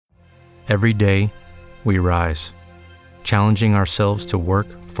Every day, we rise, challenging ourselves to work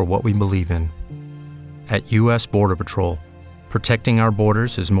for what we believe in. At U.S. Border Patrol, protecting our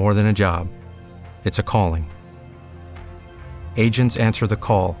borders is more than a job. It's a calling. Agents answer the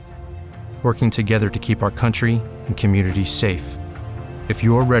call, working together to keep our country and communities safe. If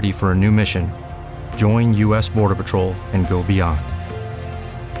you're ready for a new mission, join U.S. Border Patrol and go beyond.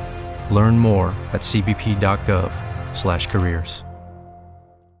 Learn more at cbp.gov/careers.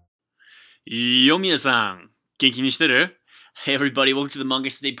 Yo, minasan, genki ni shiteru? Hey everybody, welcome to the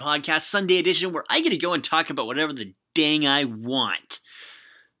John-Sensei podcast Sunday edition, where I get to go and talk about whatever the dang I want.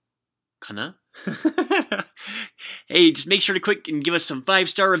 Kana? Hey, just make sure to click and give us some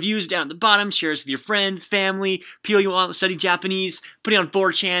 5-star reviews down at the bottom. Share us with your friends, family, people you want to study Japanese. Put it on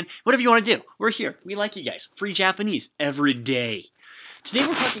 4chan, whatever you want to do. We're here. We like you guys. Free Japanese every day. Today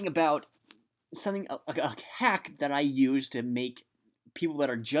we're talking about something, a hack that I use to make people that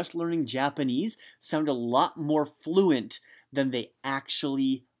are just learning Japanese sound a lot more fluent than they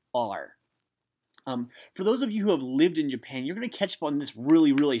actually are. For those of you who have lived in Japan, you're going to catch up on this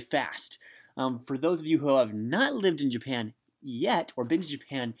really, really fast. For those of you who have not lived in Japan yet, or been to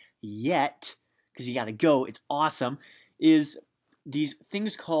Japan yet, because you got to go, it's awesome, is these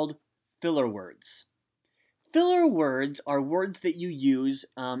things called filler words. Filler words are words that you use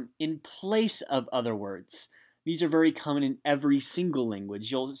in place of other words. These are very common in every single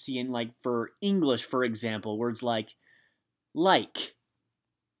language. You'll see in, for English, for example, words like, well,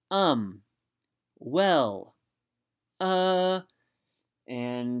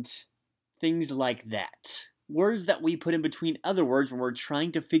 and things like that. Words that we put in between other words when we're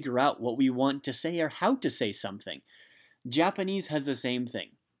trying to figure out what we want to say or how to say something. Japanese has the same thing.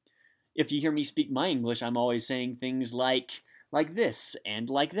 If you hear me speak my English, I'm always saying things like this and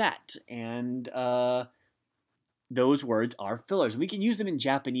like that, and those words are fillers. We can use them in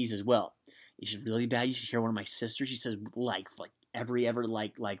Japanese as well. It's really bad. You should hear one of my sisters. She says every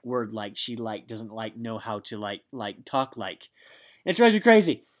word she doesn't know how to talk like. And it drives me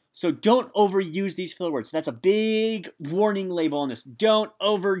crazy. So don't overuse these filler words. That's a big warning label on this. Don't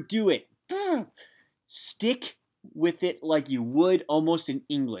overdo it. Stick with it like you would almost in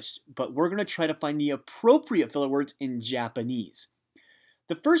English, but we're going to try to find the appropriate filler words in Japanese.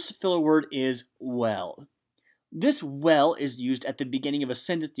 The first filler word is well. This well is used at the beginning of a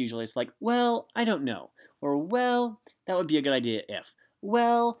sentence usually. It's like, well, I don't know. Or, well, that would be a good idea if.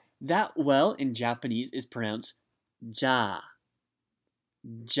 Well, that well in Japanese is pronounced ja.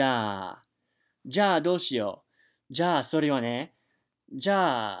 Ja. Ja, どうしよう。じゃあ、それはね。じ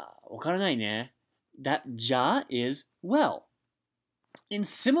ゃあ、わからないね。That ja is well. In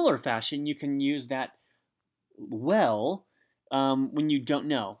similar fashion, you can use that well when you don't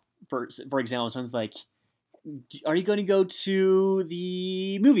know. For example, someone's like, are you going to go to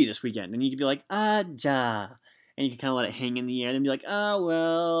the movie this weekend? And you could be like, ja. And you can kind of let it hang in the air and then be like,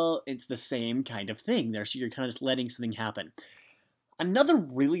 well, it's the same kind of thing there. So you're kind of just letting something happen. Another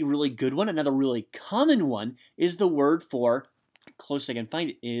really, really good one, another really common one, is the word for, closest I can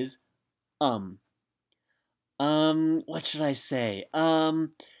find it, is what should I say? And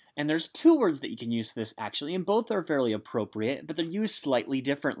there's two words that you can use for this, actually, and both are fairly appropriate, but they're used slightly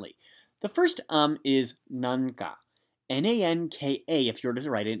differently. The first is nanka. N-A-N-K-A if you were to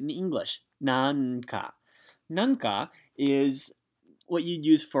write it in English. Nanka. Nanka is what you'd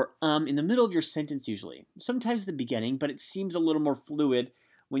use for in the middle of your sentence usually. Sometimes the beginning, but it seems a little more fluid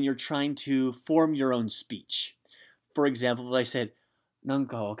when you're trying to form your own speech. For example, if I said, なん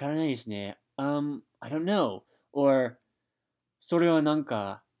かわからないですね. I don't know. Or, それはなん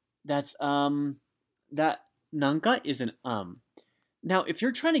か. That's, that nanka is an Now, if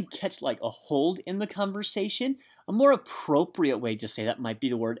you're trying to catch a hold in the conversation, a more appropriate way to say that might be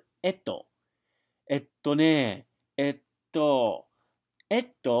the word etto. Etto ne, etto.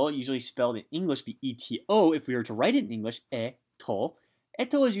 Etto, usually spelled in English, be E-T-O. If we were to write it in English, etto.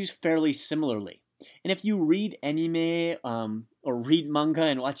 Etto is used fairly similarly. And if you read anime or read manga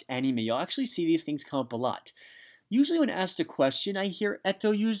and watch anime, you'll actually see these things come up a lot. Usually when asked a question, I hear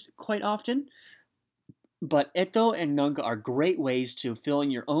etto used quite often. But etto and nanka are great ways to fill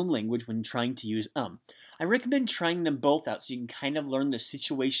in your own language when trying to use I recommend trying them both out so you can kind of learn the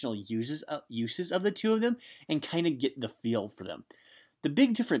situational uses of the two of them and kind of get the feel for them. The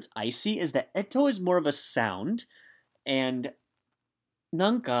big difference I see is that etto is more of a sound and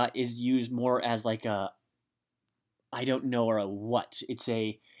nanka is used more as a I don't know or a what.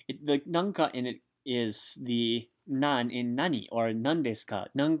 The nanka in it is the nan in nani or nan desu ka.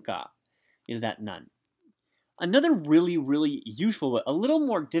 Nanka is that nan. Another really, really useful but a little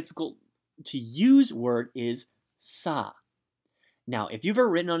more difficult to use word is sa. Now, if you've ever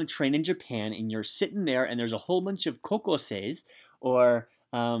ridden on a train in Japan and you're sitting there and there's a whole bunch of kokoseis or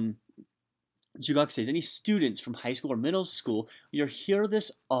jugakuseis, any students from high school or middle school, you'll hear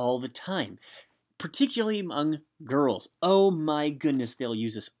this all the time, particularly among girls. Oh my goodness, they'll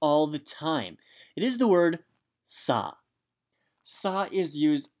use this all the time. It is the word sa. Sa is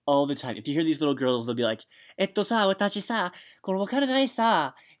used all the time. If you hear these little girls, they'll be like, sa, watashi sa, kono wakaranai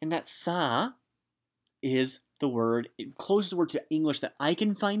sa. And that sa is the word, closest word to English that I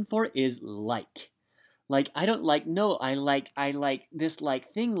can find for is like. Like, I don't like, no, I like, this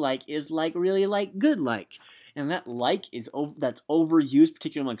like thing like is like really like good like. And that like is that's overused,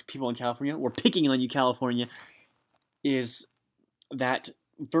 particularly amongst people in California. We're picking on you, California. Is that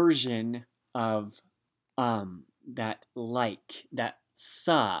version of that like, that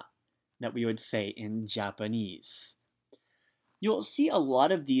sa that we would say in Japanese. You'll see a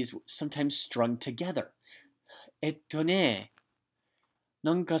lot of these sometimes strung together. Ne,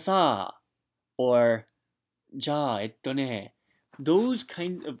 nanka sa, or ja, ne. Those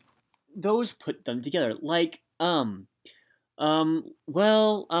put them together. Like, well,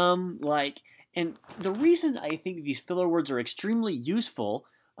 like, and the reason I think these filler words are extremely useful,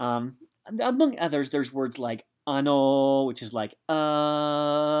 among others, there's words like ano, which is like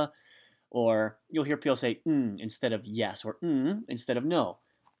or you'll hear people say instead of yes, or instead of no.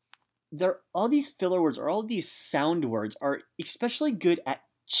 All these filler words, or all these sound words, are especially good at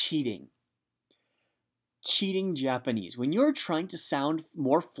cheating Japanese. When you're trying to sound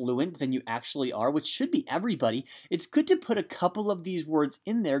more fluent than you actually are, which should be everybody, it's good to put a couple of these words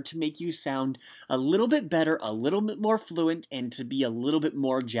in there to make you sound a little bit better, a little bit more fluent, and to be a little bit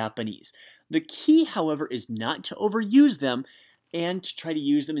more Japanese. The key, however, is not to overuse them and to try to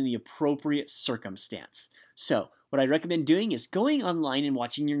use them in the appropriate circumstance. So, what I recommend doing is going online and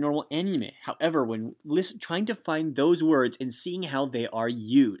watching your normal anime. However, when trying to find those words and seeing how they are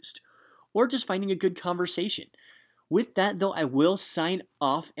used, or just finding a good conversation. With that, though, I will sign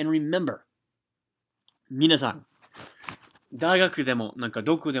off, and remember, 皆さん、大学でもなんか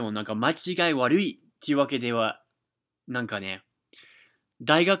どこでもなんか間違い悪いっていうわけではなんかね、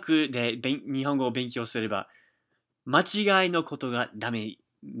大学で日本語を勉強すれば間違いのことがダメ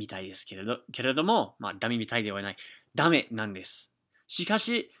みたいですけれども、まあダメみたいではない、ダメなんです。しか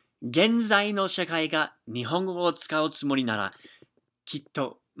し、現在の社会が日本語を使うつもりなら、きっ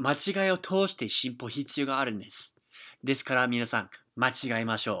と間違いを通して進歩必要があるんです。ですから皆さん、間違い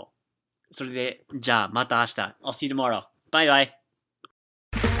ましょう。それで、じゃあまた明日。I'll see you tomorrow. Bye bye.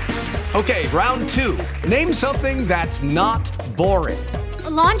 Okay, round 2. Name something that's not boring. A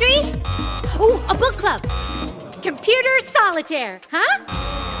laundry? Ooh, a book club. Computer solitaire, huh?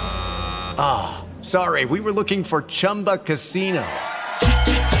 Ah, sorry, we were looking for Chumba Casino.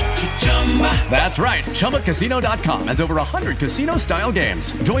 That's right. ChumbaCasino.com has over 100 casino-style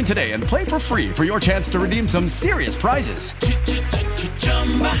games. Join today and play for free for your chance to redeem some serious prizes.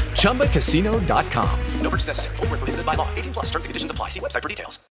 ChumbaCasino.com. No purchase necessary. Void where prohibited by law. 18+ terms and conditions apply. See website for details.